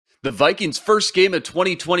The Vikings' first game of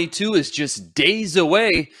 2022 is just days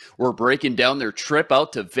away. We're breaking down their trip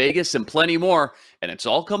out to Vegas and plenty more, and it's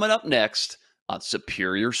all coming up next on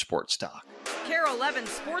Superior Sports Talk. KARE 11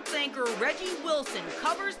 sports anchor Reggie Wilson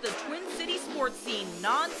covers the Twin City sports scene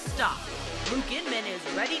non-stop. Luke Inman is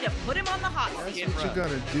ready to put him on the hot seat. That's what you're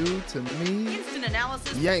gonna do to me? Instant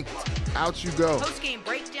analysis. Yanked. Out you go. Post-game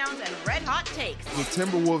breakdowns and red-hot takes. The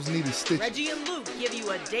Timberwolves need a stitch. Reggie and Luke give you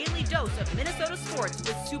a daily dose of Minnesota sports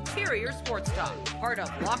with Superior Sports Talk, part of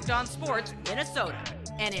Locked On Sports Minnesota.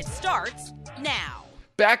 And it starts now.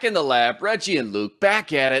 Back in the lab, Reggie and Luke,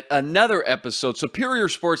 back at it. Another episode, Superior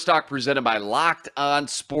Sports Talk, presented by Locked On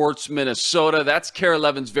Sports Minnesota. That's KARE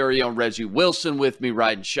 11's very own Reggie Wilson with me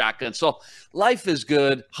riding shotgun. So life is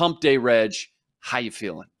good. Hump day, Reg. How you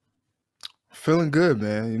feeling? Feeling good,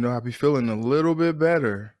 man. You know, I'd be feeling a little bit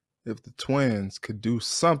better if the Twins could do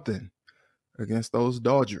something against those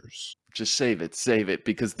Dodgers. Just save it,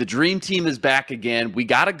 because the dream team is back again. We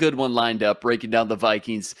got a good one lined up, breaking down the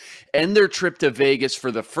Vikings and their trip to Vegas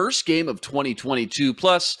for the first game of 2022.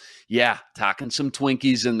 Plus, talking some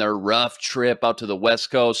Twinkies in their rough trip out to the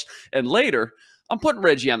West Coast. And later, I'm putting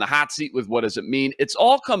Reggie on the hot seat with What Does It Mean? It's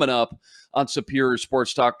all coming up on Superior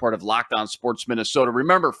Sports Talk, part of Locked On Sports Minnesota.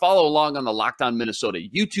 Remember, follow along on the Locked On Minnesota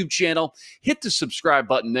YouTube channel. Hit the subscribe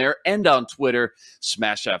button there, and on Twitter,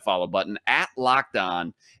 smash that follow button at Locked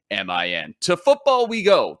On MIN. To football we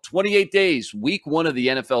go. 28 days, week one of the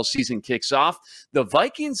NFL season kicks off. The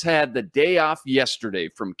Vikings had the day off yesterday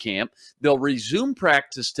from camp. They'll resume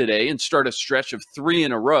practice today and start a stretch of 3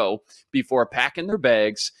 in a row before packing their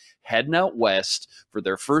bags, heading out west for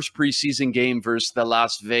their first preseason game versus the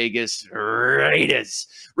Las Vegas Raiders.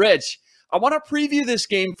 Reg, I want to preview this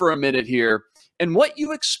game for a minute here and what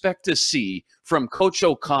you expect to see from Coach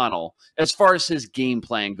O'Connell as far as his game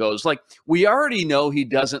plan goes. Like, we already know he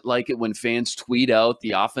doesn't like it when fans tweet out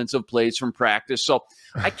the offensive plays from practice, so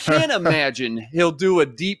I can't imagine he'll do a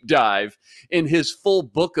deep dive in his full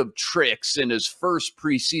book of tricks in his first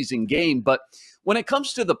preseason game. But when it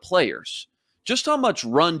comes to the players, just how much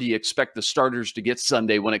run do you expect the starters to get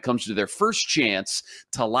Sunday when it comes to their first chance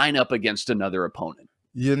to line up against another opponent?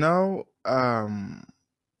 You know,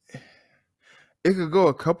 it could go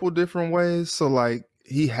a couple different ways. So, like,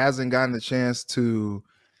 he hasn't gotten a chance to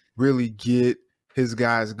really get his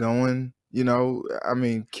guys going. You know, I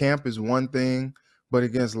mean, camp is one thing, but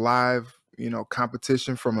against live,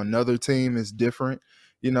 competition from another team is different.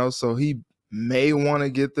 So he may want to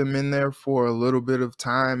get them in there for a little bit of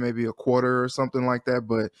time, maybe a quarter or something like that.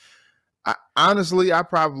 But honestly, I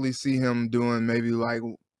probably see him doing maybe like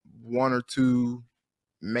 1 or 2,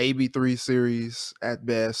 maybe 3 series at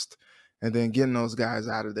best, and then getting those guys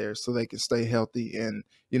out of there so they can stay healthy and,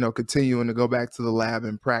 continuing to go back to the lab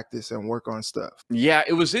and practice and work on stuff. Yeah,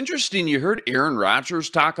 it was interesting. You heard Aaron Rodgers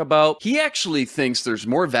talk about, he actually thinks there's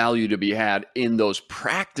more value to be had in those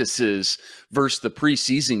practices versus the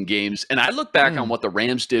preseason games. And I look back on what the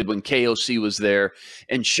Rams did when KOC was there,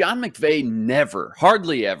 and Sean McVay never,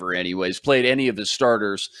 hardly ever anyways, played any of his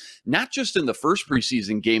starters, not just in the first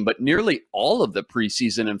preseason game, but nearly all of the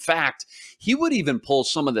preseason. In fact, he would even pull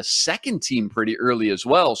some of the second team pretty early as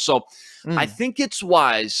well. So I think it's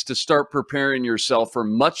wise to start preparing yourself for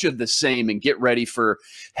much of the same and get ready for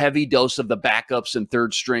heavy dose of the backups and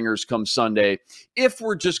third stringers come Sunday, if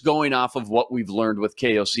we're just going off of what we've learned with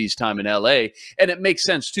KOC's time in LA. And it makes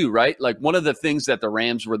sense too, right? Like, one of the things that the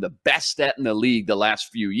Rams were the best at in the league the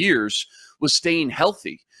last few years was staying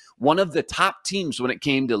healthy. One of the top teams when it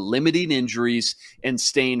came to limiting injuries and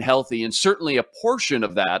staying healthy. And certainly a portion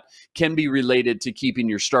of that can be related to keeping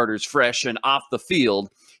your starters fresh and off the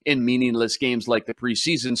field in meaningless games like the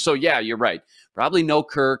preseason. So yeah, you're right. Probably no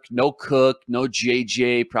Kirk, no Cook, no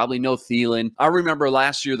JJ, probably no Thielen. I remember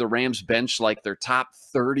last year the Rams benched like their top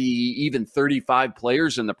 30, even 35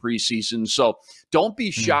 players in the preseason. So don't be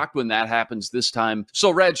shocked when that happens this time.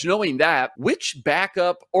 So Reg, knowing that, which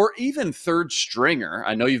backup or even third stringer,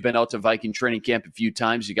 I know you've been out to Viking training camp a few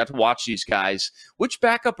times, you got to watch these guys, which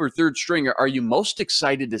backup or third stringer are you most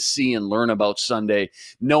excited to see and learn about Sunday,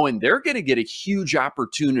 knowing they're going to get a huge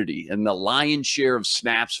opportunity and the lion's share of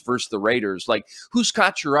snaps versus the Raiders? Like, who's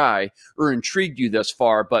caught your eye or intrigued you thus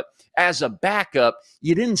far? But as a backup,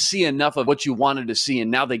 you didn't see enough of what you wanted to see,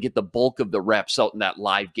 and now they get the bulk of the reps out in that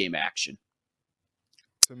live game action.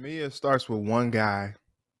 To me, it starts with one guy,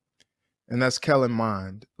 and that's Kellen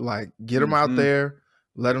Mond. Like, get him out there,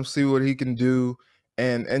 let him see what he can do,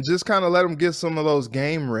 and just kind of let him get some of those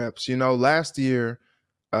game reps. Last year,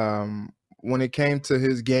 when it came to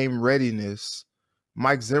his game readiness,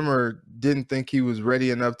 Mike Zimmer didn't think he was ready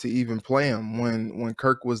enough to even play him when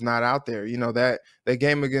Kirk was not out there. That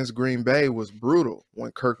game against Green Bay was brutal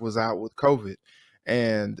when Kirk was out with COVID.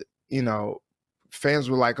 And, fans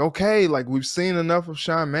were like, okay, like we've seen enough of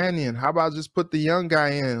Sean Mannion. How about just put the young guy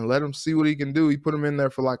in and let him see what he can do? He put him in there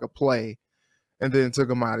for like a play and then took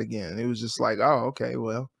him out again. It was just like, oh, okay,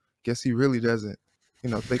 well, guess he really doesn't,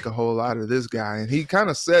 think a whole lot of this guy. And he kind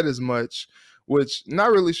of said as much, which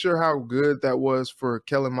not really sure how good that was for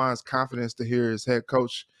Kellen Mond's confidence to hear his head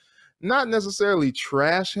coach not necessarily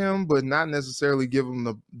trash him, but not necessarily give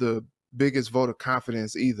him the biggest vote of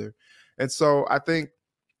confidence either. And so I think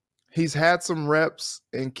he's had some reps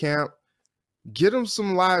in camp. Get him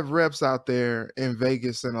some live reps out there in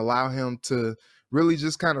Vegas and allow him to really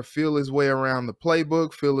just kind of feel his way around the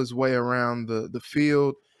playbook, feel his way around the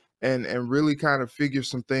field, and really kind of figure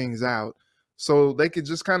some things out so they could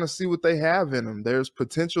just kind of see what they have in him. There's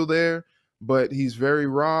potential there, but he's very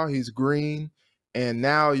raw, he's green, and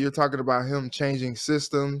now you're talking about him changing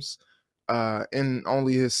systems in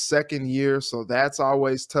only his second year, so that's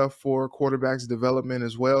always tough for quarterback's development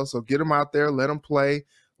as well. So get him out there, let him play,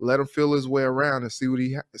 let him feel his way around and see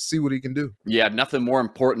what he can do. Yeah, nothing more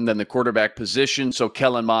important than the quarterback position. So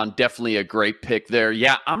Kellen Mond, definitely a great pick there.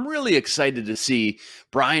 Yeah, I'm really excited to see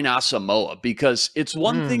Brian Asamoah because it's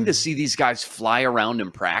one thing to see these guys fly around in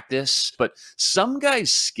practice, but some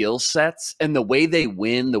guys' skill sets and the way they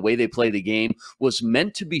win, the way they play the game was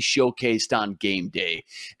meant to be showcased on game day.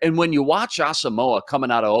 And when you watch Asamoah coming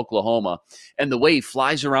out of Oklahoma and the way he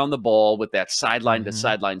flies around the ball with that sideline to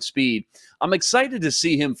sideline speed, I'm excited to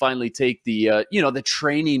see him finally take the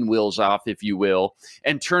training wheels off, if you will,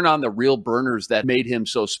 and turn on the real burners that made him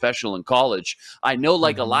so special in college. I know,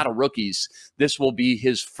 like a lot of rookies, this will be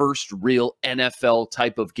his first real NFL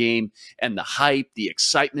type of game, and the hype, the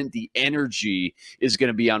excitement, the energy is going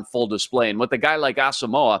to be on full display. And with a guy like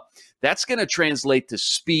Asamoah, that's going to translate to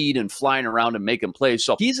speed and flying around and making plays.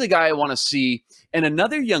 So he's a guy I want to see. And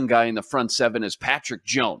another young guy in the front seven is Patrick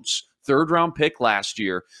Jones, third-round pick last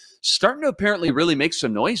year, starting to apparently really make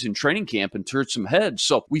some noise in training camp and turn some heads.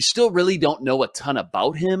 So we still really don't know a ton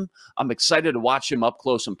about him. I'm excited to watch him up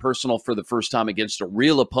close and personal for the first time against a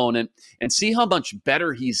real opponent and see how much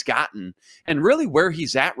better he's gotten and really where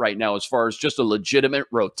he's at right now as far as just a legitimate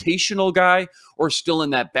rotational guy or still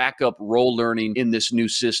in that backup role learning in this new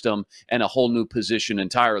system and a whole new position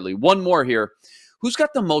entirely. One more here. Who's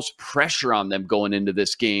got the most pressure on them going into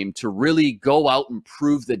this game to really go out and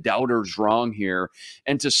prove the doubters wrong here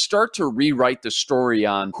and to start to rewrite the story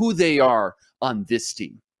on who they are on this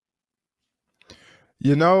team?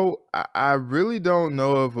 I really don't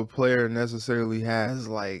know if a player necessarily has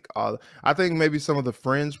I think maybe some of the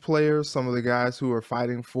fringe players, some of the guys who are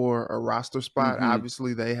fighting for a roster spot,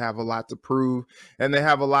 obviously they have a lot to prove and they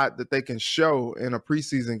have a lot that they can show in a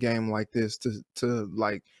preseason game like this to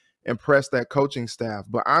impress that coaching staff.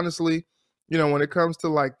 But honestly, when it comes to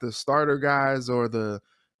like the starter guys or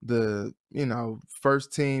the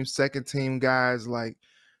first team, second team guys,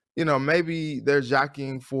 maybe they're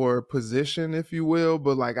jockeying for position, if you will,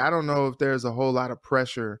 but I don't know if there's a whole lot of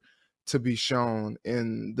pressure to be shown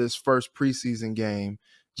in this first preseason game,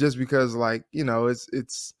 just because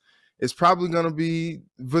it's probably going to be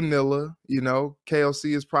vanilla.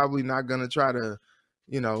 KLC is probably not going to try to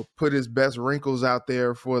put his best wrinkles out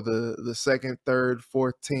there for the second, third,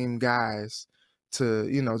 fourth team guys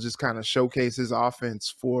to, just kind of showcase his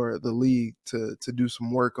offense for the league to do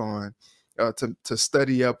some work on, to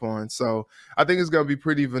study up on. So I think it's going to be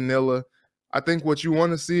pretty vanilla. I think what you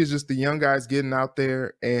want to see is just the young guys getting out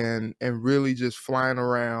there and really just flying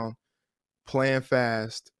around, playing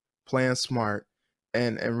fast, playing smart,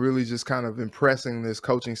 and really just kind of impressing this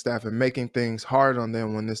coaching staff and making things hard on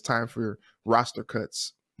them when it's time for roster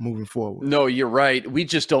cuts moving forward. No, you're right. We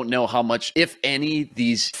just don't know how much, if any,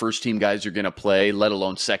 these first team guys are going to play, let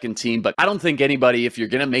alone second team. But I don't think anybody, if you're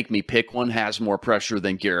going to make me pick one, has more pressure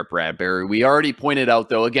than Garrett Bradbury. We already pointed out,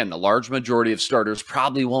 though, again, the large majority of starters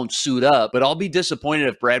probably won't suit up, but I'll be disappointed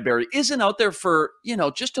if Bradbury isn't out there for,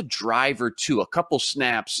 just a drive or two, a couple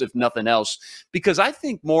snaps, if nothing else, because I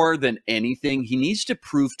think more than anything, he needs to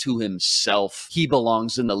prove to himself he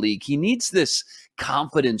belongs in the league. He needs this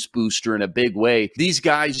confidence booster in a big way. These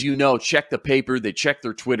guys, check the paper, they check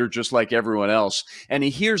their Twitter just like everyone else, and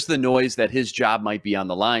he hears the noise that his job might be on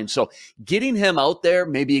the line. So getting him out there,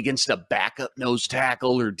 maybe against a backup nose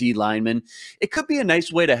tackle or D lineman, it could be a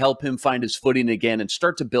nice way to help him find his footing again and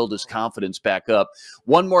start to build his confidence back up.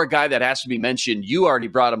 One more guy that has to be mentioned, you already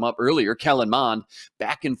brought him up earlier, Kellen Mond,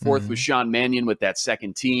 back and forth with Sean Mannion with that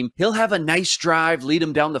second team. He'll have a nice drive, lead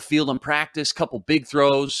him down the field in practice, couple big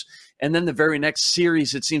throws, And then the very next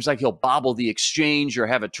series, it seems like he'll bobble the exchange or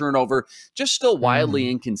have a turnover, just still wildly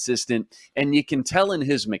inconsistent. And you can tell in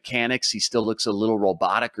his mechanics, he still looks a little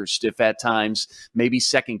robotic or stiff at times, maybe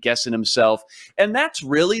second guessing himself. And that's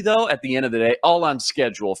really, though, at the end of the day, all on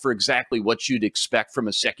schedule for exactly what you'd expect from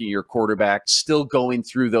a second year quarterback, still going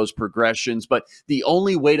through those progressions. But the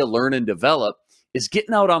only way to learn and develop is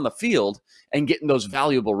getting out on the field and getting those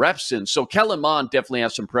valuable reps in. So Kellen Mond definitely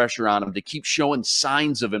has some pressure on him to keep showing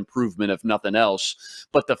signs of improvement, if nothing else.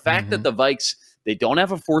 But the fact that the Vikes, they don't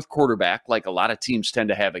have a fourth quarterback like a lot of teams tend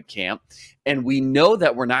to have at camp, and we know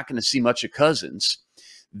that we're not going to see much of Cousins,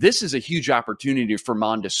 this is a huge opportunity for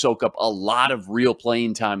Mond to soak up a lot of real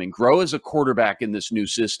playing time and grow as a quarterback in this new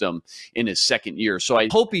system in his second year. So I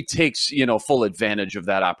hope he takes, full advantage of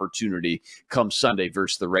that opportunity come Sunday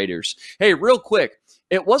versus the Raiders. Hey, real quick,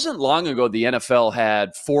 it wasn't long ago the NFL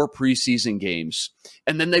had 4 preseason games,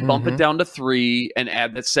 and then they bump it down to 3 and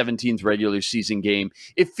add that 17th regular season game.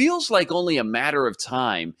 It feels like only a matter of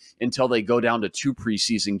time until they go down to 2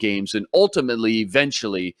 preseason games and ultimately,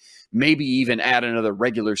 eventually, maybe even add another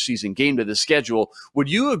regular season game to the schedule. Would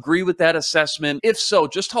you agree with that assessment? If so,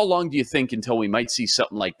 just how long do you think until we might see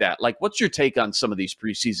something like that? Like, what's your take on some of these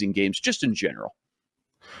preseason games just in general?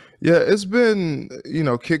 Yeah, it's been,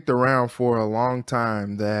 kicked around for a long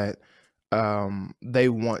time that they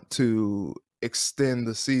want to extend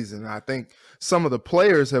the season. I think some of the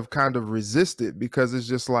players have kind of resisted because it's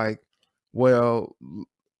just like, well,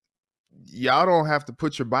 y'all don't have to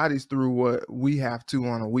put your bodies through what we have to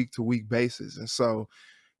on a week-to-week basis. And so,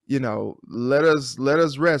 let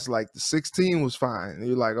us rest. Like the 16 was fine.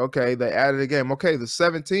 You're like, okay, they added a game. Okay, the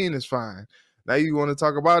 17 is fine. Now you want to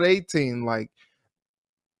talk about 18. Like,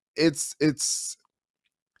 it's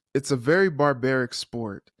a very barbaric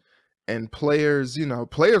sport, and players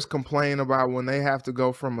complain about when they have to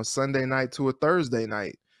go from a Sunday night to a Thursday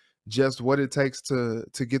night, just what it takes to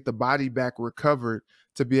get the body back recovered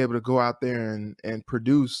to be able to go out there and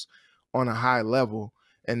produce on a high level.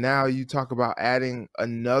 And now you talk about adding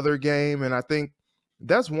another game, and I think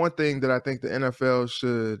that's one thing that I think the NFL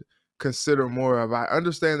should consider more of. I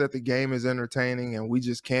understand that the game is entertaining and we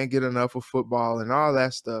just can't get enough of football and all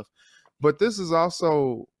that stuff, but this is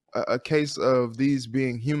also a case of these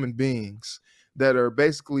being human beings that are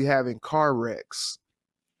basically having car wrecks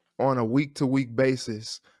on a week-to-week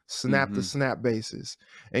basis, snap-to-snap basis.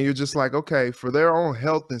 And you're just like, okay, for their own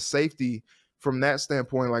health and safety from that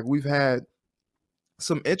standpoint, like we've had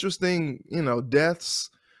some interesting, deaths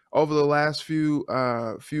over the last few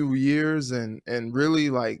years, and really,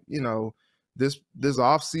 like, this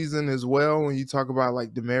off season as well, when you talk about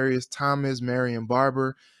like Demarius Thomas, Marion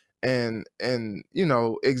Barber, and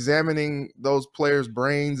examining those players'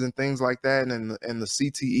 brains and things like that, and the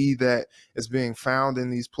CTE that is being found in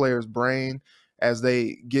these players' brain as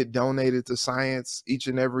they get donated to science each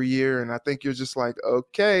and every year. And I think you're just like,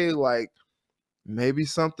 okay, like maybe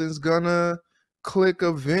something's gonna click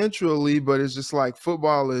eventually, but it's just like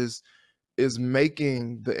football is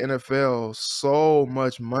making the NFL so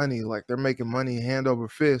much money. Like they're making money hand over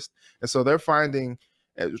fist. And so they're trying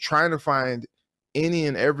to find any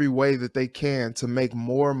and every way that they can to make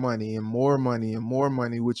more money and more money and more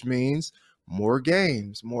money, which means more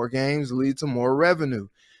games. More games lead to more revenue.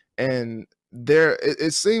 And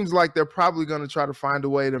it seems like they're probably going to try to find a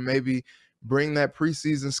way to maybe bring that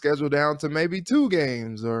preseason schedule down to maybe 2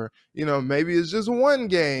 games, or maybe it's just 1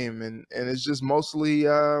 game, and it's just mostly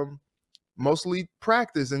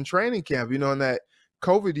practice and training camp. In that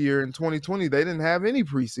COVID year in 2020, they didn't have any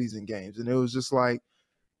preseason games, and it was just like,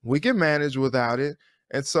 we can manage without it.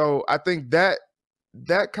 And so I think that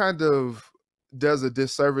kind of does a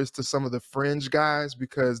disservice to some of the fringe guys,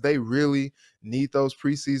 because they really need those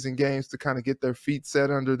preseason games to kind of get their feet set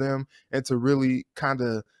under them and to really kind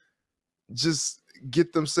of just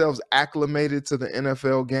get themselves acclimated to the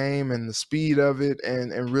NFL game and the speed of it,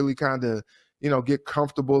 and really kind of, get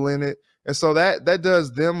comfortable in it. And so that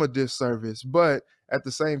does them a disservice. But at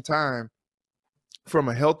the same time, from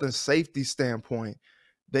a health and safety standpoint,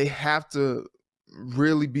 they have to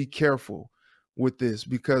really be careful with this,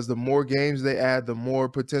 because the more games they add, the more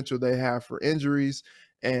potential they have for injuries.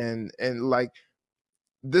 And like,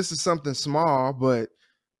 this is something small, but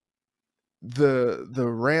the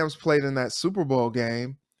Rams played in that Super Bowl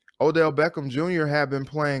game. Odell Beckham Jr. had been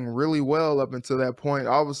playing really well up until that point.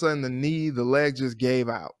 All of a sudden, the leg just gave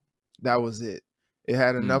out. That was it. It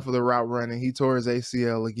had enough of the route running. He tore his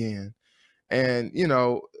ACL again. And,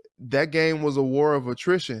 that game was a war of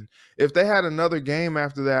attrition. If they had another game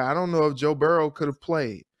after that, I don't know if Joe Burrow could have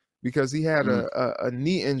played, because he had a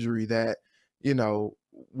knee injury that,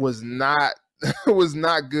 was not was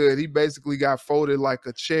not good. He basically got folded like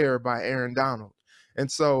a chair by Aaron Donald.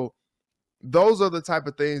 And so those are the type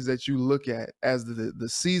of things that you look at as the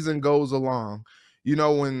season goes along. You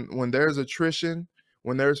know, when there's attrition,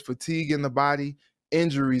 when there's fatigue in the body,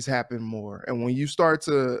 injuries happen more. And when you start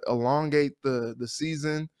to elongate the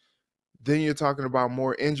season, then you're talking about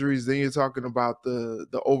more injuries. Then you're talking about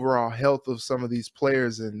the overall health of some of these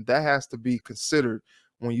players. And that has to be considered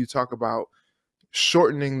when you talk about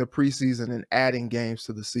shortening the preseason and adding games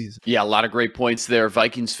to the season. Yeah, a lot of great points there.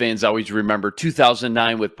 Vikings fans always remember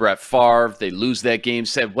 2009 with Brett Favre. They lose that game,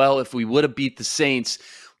 said, well, if we would have beat the Saints,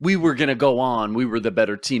 we were going to go on. We were the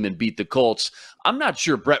better team and beat the Colts. I'm not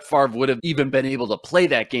sure Brett Favre would have even been able to play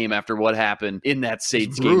that game after what happened in that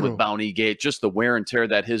Saints game with Bounty Gate, just the wear and tear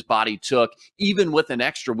that his body took, even with an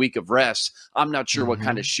extra week of rest. I'm not sure what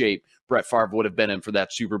kind of shape Brett Favre would have been in for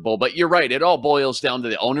that Super Bowl. But you're right. It all boils down to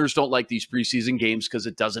the owners don't like these preseason games because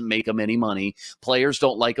it doesn't make them any money. Players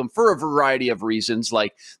don't like them for a variety of reasons,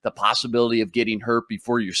 like the possibility of getting hurt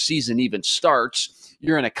before your season even starts.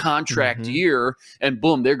 You're in a contract year, and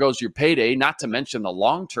boom, there goes your payday, not to mention the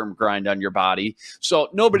long-term grind on your body. So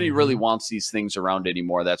nobody really wants these things around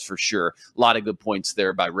anymore, that's for sure. A lot of good points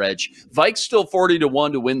there by Reg. Vikes still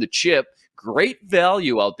 40-1 to win the chip. Great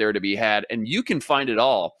value out there to be had, and you can find it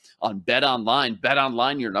all on BetOnline.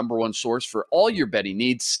 BetOnline, your number one source for all your betting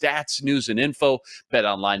needs, stats, news, and info.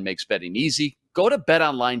 BetOnline makes betting easy. Go to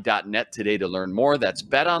betonline.net today to learn more. That's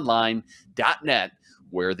betonline.net,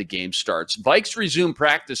 where the game starts. Vikes resume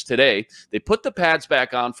practice today. They put the pads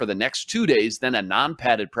back on for the next 2 days, then a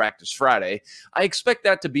non-padded practice Friday. I expect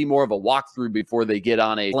that to be more of a walkthrough before they get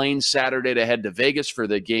on a plane Saturday to head to Vegas for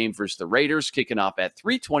the game versus the Raiders, kicking off at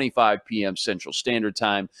 3:25 p.m. Central Standard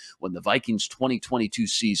Time when the Vikings 2022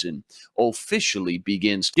 season officially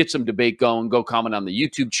begins. Get some debate going. Go comment on the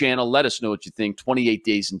YouTube channel. Let us know what you think. 28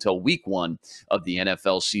 days until week 1 of the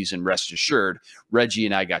NFL season. Rest assured, Reggie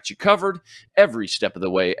and I got you covered every step of the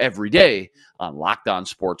way, every day on Locked On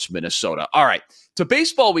Sports Minnesota. All right, to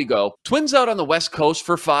baseball we go. Twins out on the West Coast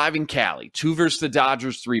for 5 in Cali. 2 versus the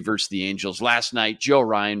Dodgers, 3 versus the Angels. Last night, Joe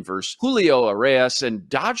Ryan versus Julio Arias, and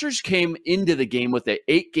Dodgers came into the game with an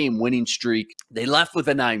 8-game winning streak. They left with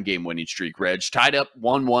a 9-game winning streak, Reg. Tied up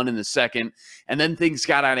 1-1 in the second, and then things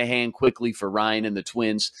got out of hand quickly for Ryan and the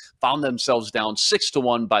Twins. Found themselves down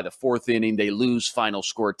 6-1 by the 4th inning. They lose, final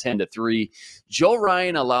score 10-3. Joe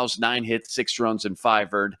Ryan allows 9 hits, 6 runs, and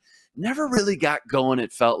 5 earned. Never really got going,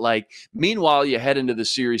 it felt like. Meanwhile, you head into the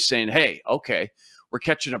series saying, hey, okay, we're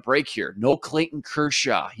catching a break here. No Clayton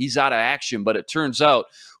Kershaw. He's out of action, but it turns out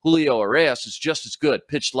Julio Arias is just as good.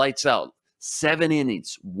 Pitched lights out. 7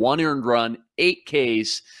 innings, 1 earned run, 8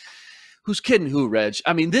 Ks. Who's kidding who, Reg?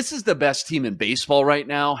 I mean, this is the best team in baseball right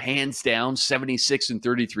now, hands down,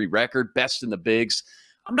 76-33 record, best in the bigs.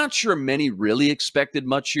 I'm not sure many really expected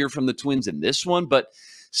much here from the Twins in this one, but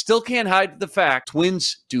still can't hide the fact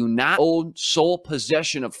Twins do not own sole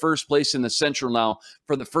possession of first place in the Central now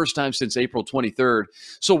for the first time since April 23rd.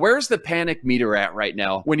 So where's the panic meter at right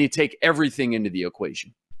now when you take everything into the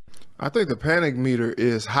equation? I think the panic meter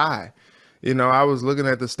is high. You know, I was looking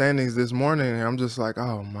at the standings this morning, and I'm just like,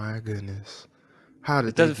 oh, my goodness. How did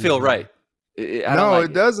it doesn't feel right.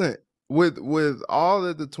 It doesn't. With all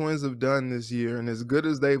that the Twins have done this year and as good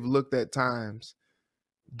as they've looked at times,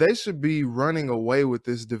 they should be running away with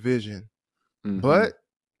this division. But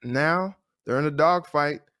now they're in a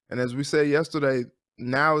dogfight. And as we said yesterday,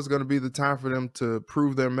 now is going to be the time for them to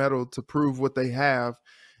prove their mettle, to prove what they have,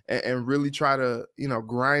 and really try to,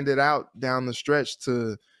 grind it out down the stretch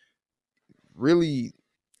to really,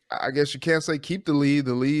 I guess you can't say keep the lead.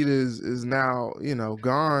 The lead is now,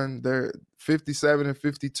 gone. They're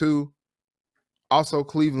 57-52. Also,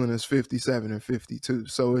 Cleveland is 57-52.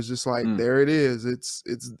 So it's just like, there it is.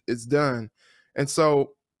 It's done. And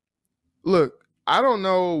so, look, I don't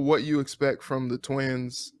know what you expect from the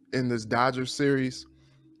Twins in this Dodgers series.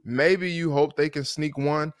 Maybe you hope they can sneak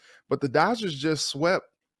one, but the Dodgers just swept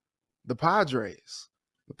the Padres.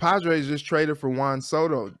 The Padres just traded for Juan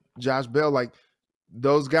Soto, Josh Bell, like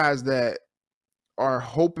those guys that are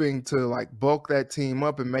hoping to like bulk that team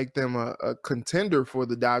up and make them a contender for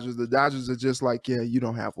the Dodgers. The Dodgers are just like, yeah, you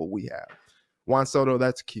don't have what we have. Juan Soto,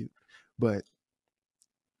 that's cute, but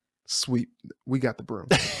sweep. We got the broom.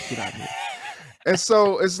 Get out of here. And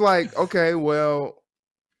so it's like, okay, well,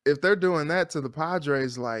 if they're doing that to the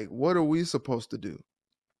Padres, like, what are we supposed to do?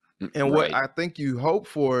 And what I think you hope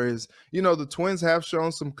for is, the Twins have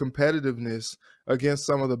shown some competitiveness against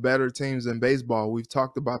some of the better teams in baseball. We've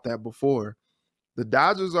talked about that before. The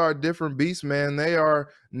Dodgers are a different beast, man. They are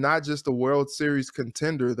not just a World Series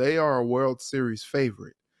contender. They are a World Series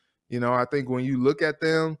favorite. I think when you look at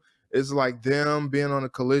them, It's like them being on a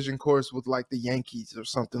collision course with like the Yankees or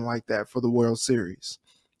something like that for the World Series.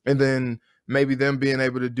 And then maybe them being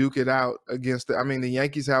able to duke it out against the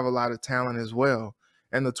Yankees have a lot of talent as well.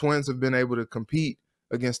 And the Twins have been able to compete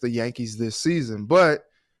against the Yankees this season. But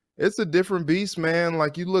it's a different beast, man.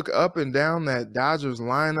 Like you look up and down that Dodgers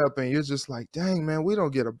lineup and you're just like, dang, man, we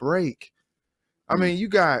don't get a break. I mean, you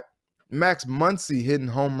got Max Muncy hitting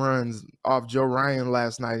home runs off Joe Ryan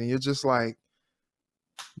last night, and you're just like,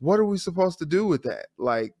 what are we supposed to do with that?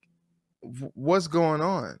 Like, what's going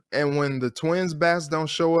on? And when the Twins bats don't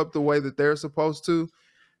show up the way that they're supposed to,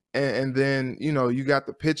 and then, you got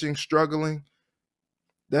the pitching struggling,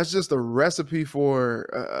 that's just a recipe for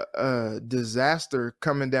a disaster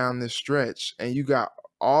coming down this stretch. And you got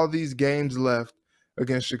all these games left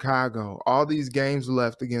against Chicago, all these games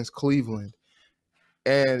left against Cleveland.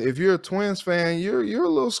 And if you're a Twins fan, you're a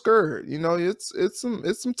little scared. It's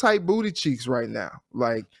some tight booty cheeks right now.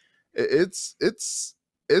 Like it's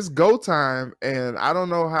go time, and I don't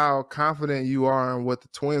know how confident you are in what the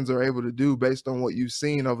Twins are able to do based on what you've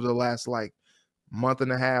seen over the last like month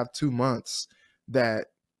and a half, 2 months, that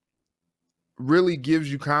really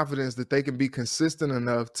gives you confidence that they can be consistent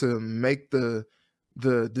enough to make the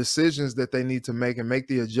decisions that they need to make and make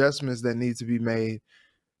the adjustments that need to be made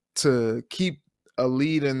to keep a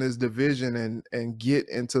lead in this division and get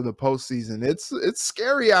into the postseason. It's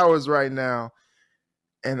scary hours right now,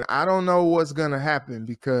 and I don't know what's gonna happen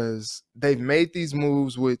because they've made these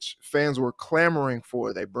moves which fans were clamoring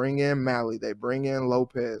for. They bring in Malley, they bring in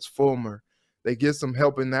Lopez, Fulmer, they get some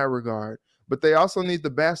help in that regard, but they also need the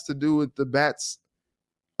bats to do what the bats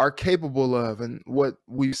are capable of and what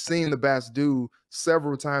we've seen the bats do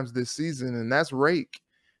several times this season, and that's rake.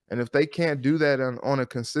 And if they can't do that on a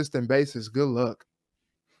consistent basis, good luck.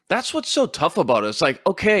 That's what's so tough about it. It's like,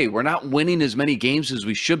 okay, we're not winning as many games as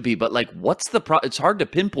we should be, but like, what's the problem? It's hard to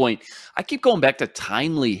pinpoint. I keep going back to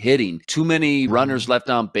timely hitting. Too many runners left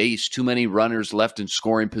on base, too many runners left in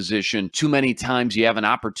scoring position, too many times you have an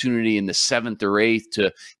opportunity in the 7th or 8th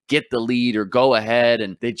to get the lead or go ahead,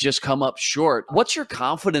 and they just come up short. What's your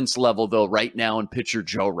confidence level, though, right now in pitcher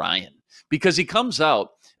Joe Ryan? Because he comes out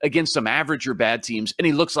against some average or bad teams, and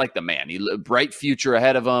he looks like the man. He bright future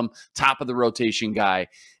ahead of him, top of the rotation guy.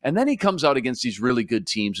 And then he comes out against these really good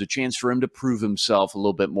teams, a chance for him to prove himself a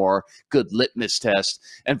little bit more, good litmus test.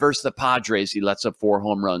 And versus the Padres, he lets up 4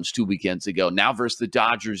 home runs 2 weekends ago. Now versus the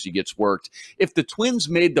Dodgers, he gets worked. If the Twins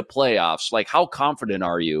made the playoffs, like how confident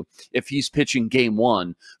are you if he's pitching game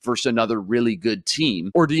 1 versus another really good team?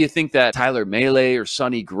 Or do you think that Tyler Mahle or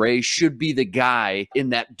Sonny Gray should be the guy in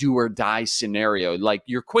that do or die scenario? Like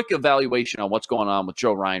your quick evaluation on what's going on with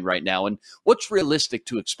Joe Ryan right now and what's realistic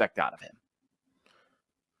to expect out of him.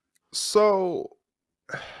 So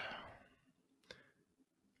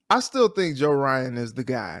I still think Joe Ryan is the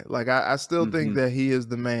guy. Like I still think that he is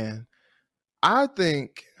the man. I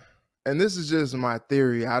think, and this is just my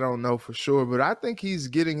theory, I don't know for sure, but I think he's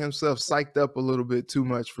getting himself psyched up a little bit too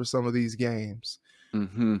much for some of these games.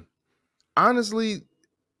 Honestly,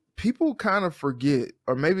 people kind of forget,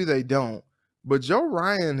 or maybe they don't, but Joe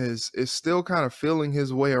Ryan is still kind of feeling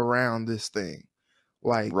his way around this thing.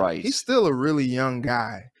 Like he's still a really young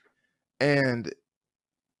guy. And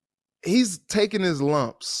he's taking his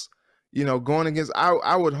lumps, going against,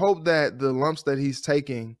 I would hope that the lumps that he's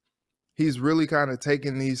taking, he's really kind of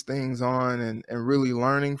taking these things on and really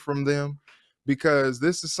learning from them, because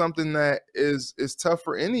this is something that is tough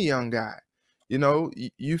for any young guy.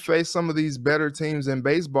 You face some of these better teams in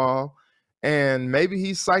baseball, and maybe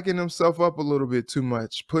he's psyching himself up a little bit too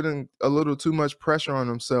much, putting a little too much pressure on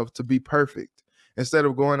himself to be perfect, instead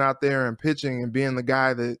of going out there and pitching and being the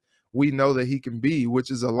guy that we know that he can be, which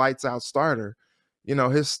is a lights out starter.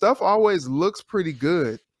 His stuff always looks pretty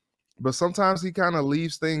good, but sometimes he kind of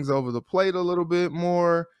leaves things over the plate a little bit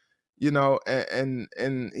more, and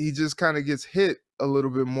he just kind of gets hit a little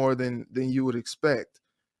bit more than you would expect.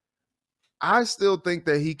 I still think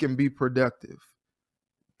that he can be productive.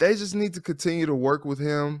 They just need to continue to work with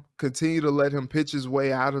him, continue to let him pitch his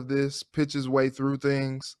way out of this, pitch his way through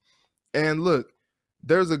things. And look,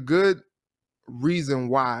 there's a good reason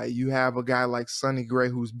why you have a guy like Sonny Gray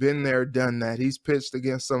who's been there, done that. He's pitched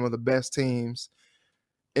against some of the best teams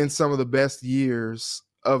in some of the best years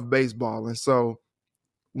of baseball. And so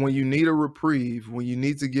when you need a reprieve, when you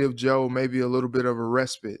need to give Joe maybe a little bit of a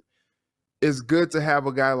respite, it's good to have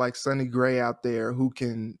a guy like Sonny Gray out there who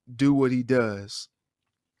can do what he does.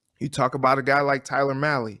 You talk about a guy like Tyler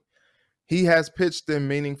Mahle. He has pitched in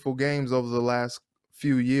meaningful games over the last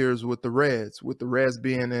few years with the Reds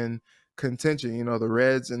being in contention. The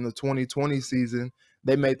Reds in the 2020 season,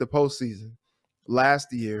 they made the postseason.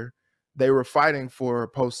 Last year, they were fighting for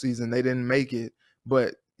postseason. They didn't make it,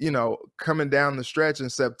 but coming down the stretch in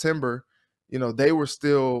September, they were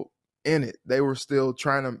still in it. They were still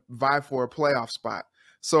trying to vie for a playoff spot.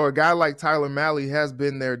 So a guy like Tyler Malley has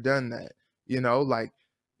been there, done that. Like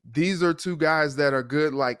these are two guys that are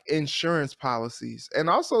good, like insurance policies, and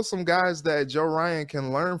also some guys that Joe Ryan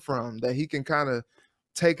can learn from, that he can kind of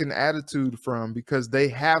take an attitude from, because they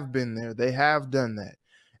have been there. They have done that.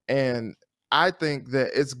 And I think that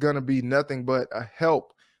it's going to be nothing but a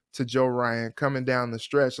help to Joe Ryan coming down the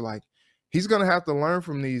stretch. Like, he's going to have to learn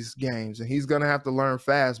from these games, and he's going to have to learn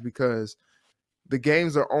fast, because the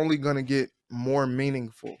games are only going to get more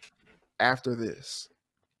meaningful after this.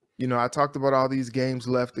 I talked about all these games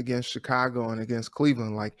left against Chicago and against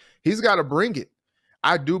Cleveland. Like, he's got to bring it.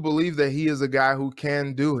 I do believe that he is a guy who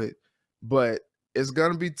can do it, but it's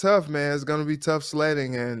going to be tough, man. It's going to be tough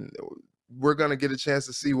sledding, and we're going to get a chance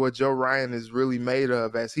to see what Joe Ryan is really made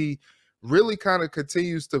of as he really kind of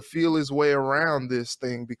continues to feel his way around this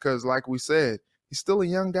thing, because like we said, he's still a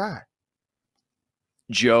young guy.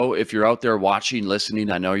 Joe, if you're out there watching,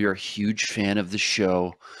 listening, I know you're a huge fan of the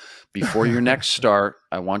show. Before your next start,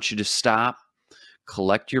 I want you to stop,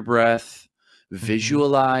 collect your breath,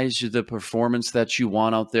 visualize the performance that you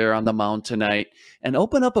want out there on the mound tonight, and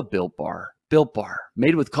open up a Built Bar. Built Bar,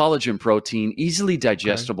 made with collagen protein, easily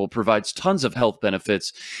digestible, provides tons of health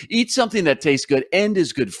benefits. Eat something that tastes good and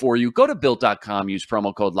is good for you. Go to Built.com, use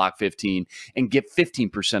promo code LOCK15, and get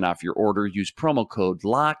 15% off your order. Use promo code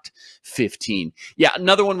LOCKED15. Yeah,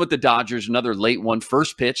 another one with the Dodgers, another late one.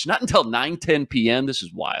 First pitch, not until 9:10 p.m. This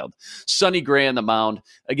is wild. Sonny Gray on the mound.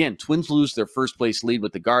 Again, Twins lose their first place lead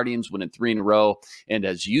with the Guardians, winning 3 in a row. And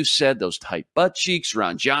as you said, those tight butt cheeks,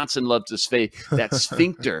 Ron Johnson loves his face. That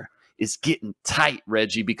sphincter is getting tight,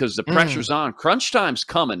 Reggie, because the pressure's on. Crunch time's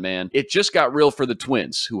coming, man. It just got real for the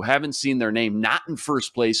Twins, who haven't seen their name not in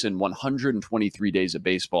first place in 123 days of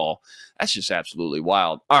baseball. That's just absolutely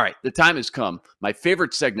wild. All right, the time has come. My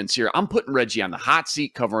favorite segments here. I'm putting Reggie on the hot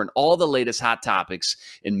seat, covering all the latest hot topics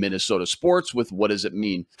in Minnesota sports with What Does It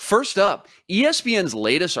Mean? First up, ESPN's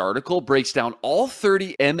latest article breaks down all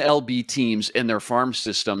 30 MLB teams and their farm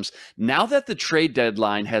systems now that the trade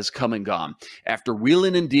deadline has come and gone. After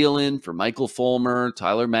wheeling and dealing for Michael Fulmer,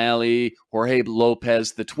 Tyler Malley, Jorge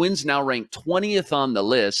Lopez, the Twins now rank 20th on the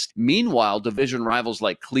list. Meanwhile, division rivals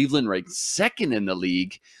like Cleveland rank second in the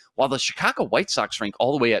league, while the Chicago White Sox rank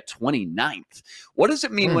all the way at 29th. What does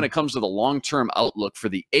it mean when it comes to the long-term outlook for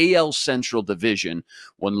the AL Central Division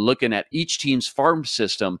when looking at each team's farm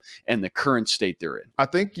system and the current state they're in? I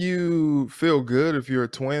think you feel good if you're a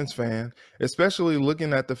Twins fan, especially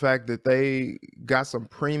looking at the fact that they got some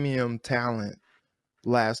premium talent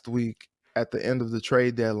last week at the end of the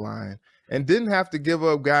trade deadline and didn't have to give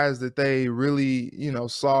up guys that they really,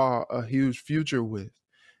 saw a huge future with.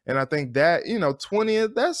 And I think that,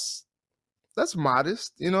 20th, that's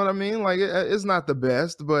modest. You know what I mean? Like, it's not the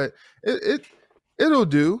best, but it'll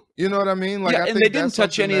do. You know what I mean? Like, yeah, I and think they didn't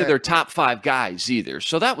touch any of their top 5 guys either.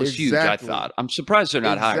 So that was huge, I thought. I'm surprised they're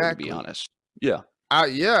not higher, to be honest. Yeah.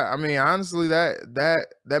 Yeah, I mean, honestly,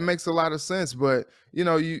 that makes a lot of sense. But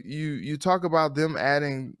you talk about them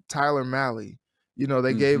adding Tyler Malley.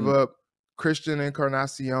 They gave up Christian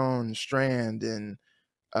Encarnacion Strand and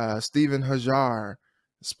Steven Hajar,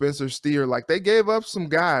 Spencer Steer. Like, they gave up some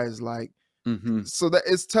guys. Like, so that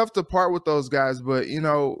it's tough to part with those guys. But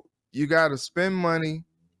you got to spend money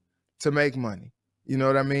to make money. You know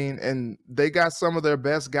what I mean? And they got some of their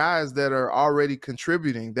best guys that are already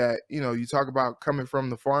contributing that, you talk about coming from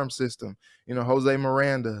the farm system, Jose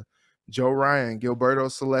Miranda, Joe Ryan, Gilberto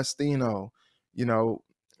Celestino,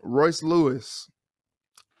 Royce Lewis.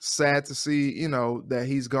 Sad to see, that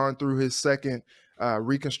he's gone through his second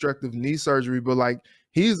reconstructive knee surgery, but like,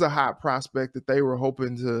 he's a hot prospect that they were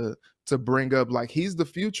hoping to bring up. Like, he's the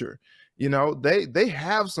future. They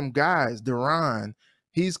have some guys, Duran.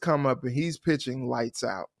 He's come up and he's pitching lights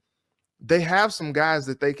out. They have some guys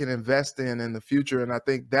that they can invest in the future, and I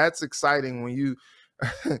think that's exciting when you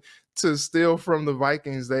to steal from the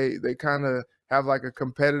Vikings. They kind of have like a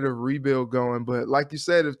competitive rebuild going, but like you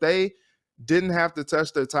said, if they didn't have to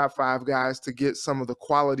touch their top 5 guys to get some of the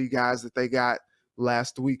quality guys that they got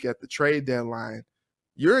last week at the trade deadline,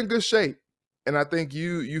 you're in good shape. And I think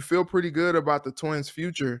you feel pretty good about the Twins'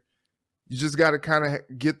 future. You just got to kind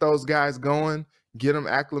of get those guys going, get them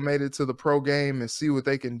acclimated to the pro game and see what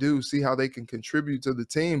they can do, see how they can contribute to the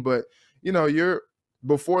team. But, you're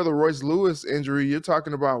before the Royce Lewis injury, you're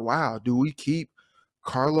talking about, wow, do we keep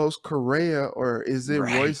Carlos Correa or is it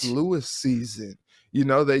Royce Lewis season?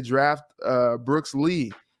 They draft Brooks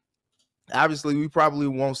Lee. Obviously, we probably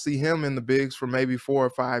won't see him in the bigs for maybe 4 or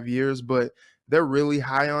 5 years, but they're really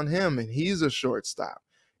high on him, and he's a shortstop.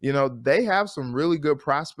 You know, they have some really good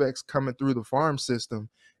prospects coming through the farm system.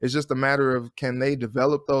 It's just a matter of, can they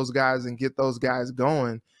develop those guys and get those guys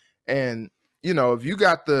going? And, you know, if you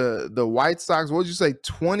got the White Sox, what would you say,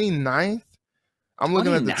 29th? I'm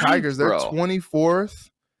looking at the Tigers. They're 24th.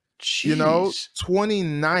 Jeez. You know,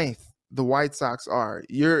 29th the White Sox are.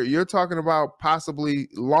 You're talking about possibly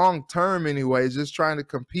long term anyway, just trying to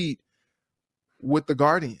compete with the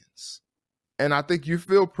Guardians. And I think you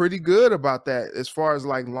feel pretty good about that as far as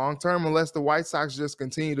like long term, unless the White Sox just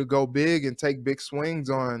continue to go big and take big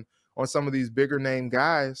swings on some of these bigger name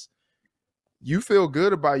guys. You feel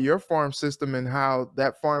good about your farm system and how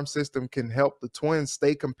that farm system can help the Twins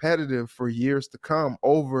stay competitive for years to come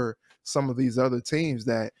over some of these other teams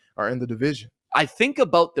that are in the division. I think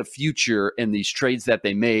about the future and these trades that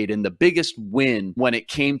they made, and the biggest win when it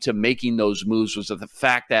came to making those moves was the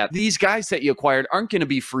fact that these guys that you acquired aren't going to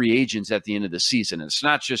be free agents at the end of the season. And it's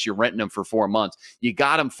not just you're renting them for 4 months. You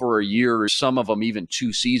got them for a year, or some of them even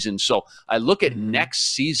 2 seasons. So I look at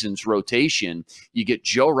next season's rotation. You get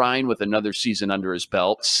Joe Ryan with another season under his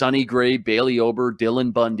belt, Sonny Gray, Bailey Ober,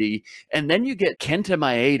 Dylan Bundy, and then you get Kenta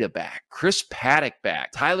Maeda back, Chris Paddock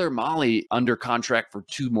back, Tyler Mahle under contract for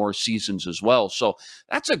 2 more seasons as well. So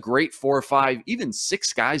that's a great 4 or 5, even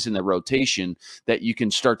 6 guys in the rotation that you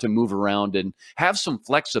can start to move around and have some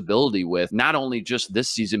flexibility with, not only just this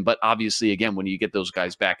season, but obviously, again, when you get those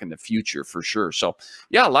guys back in the future for sure. So,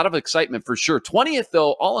 yeah, a lot of excitement for sure. 20th,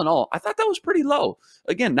 though, all in all, I thought that was pretty low.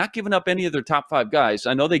 Again, not giving up any of their top 5 guys.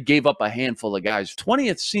 I know they gave up a handful of guys.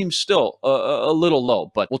 20th seems still a little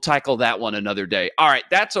low, but we'll tackle that one another day. All right,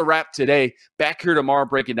 that's a wrap today. Back here tomorrow,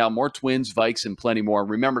 breaking down more Twins, Vikes, and plenty more.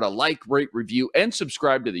 Remember to like, rate, review, and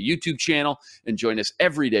subscribe to the YouTube channel, and join us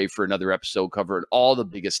every day for another episode covering all the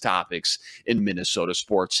biggest topics in Minnesota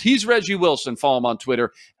sports. He's Reggie Wilson. Follow him on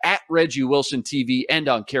Twitter at Reggie Wilson TV and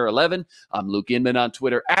on Care 11. I'm Luke Inman on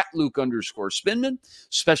Twitter at Luke_Spinman.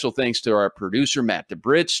 Special thanks to our producer, Matt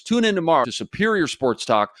DeBritz. Tune in tomorrow to Superior Sports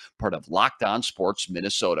Talk, part of Locked On Sports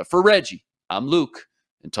Minnesota. For Reggie, I'm Luke.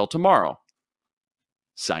 Until tomorrow,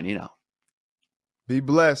 signing out. Be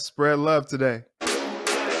blessed. Spread love today.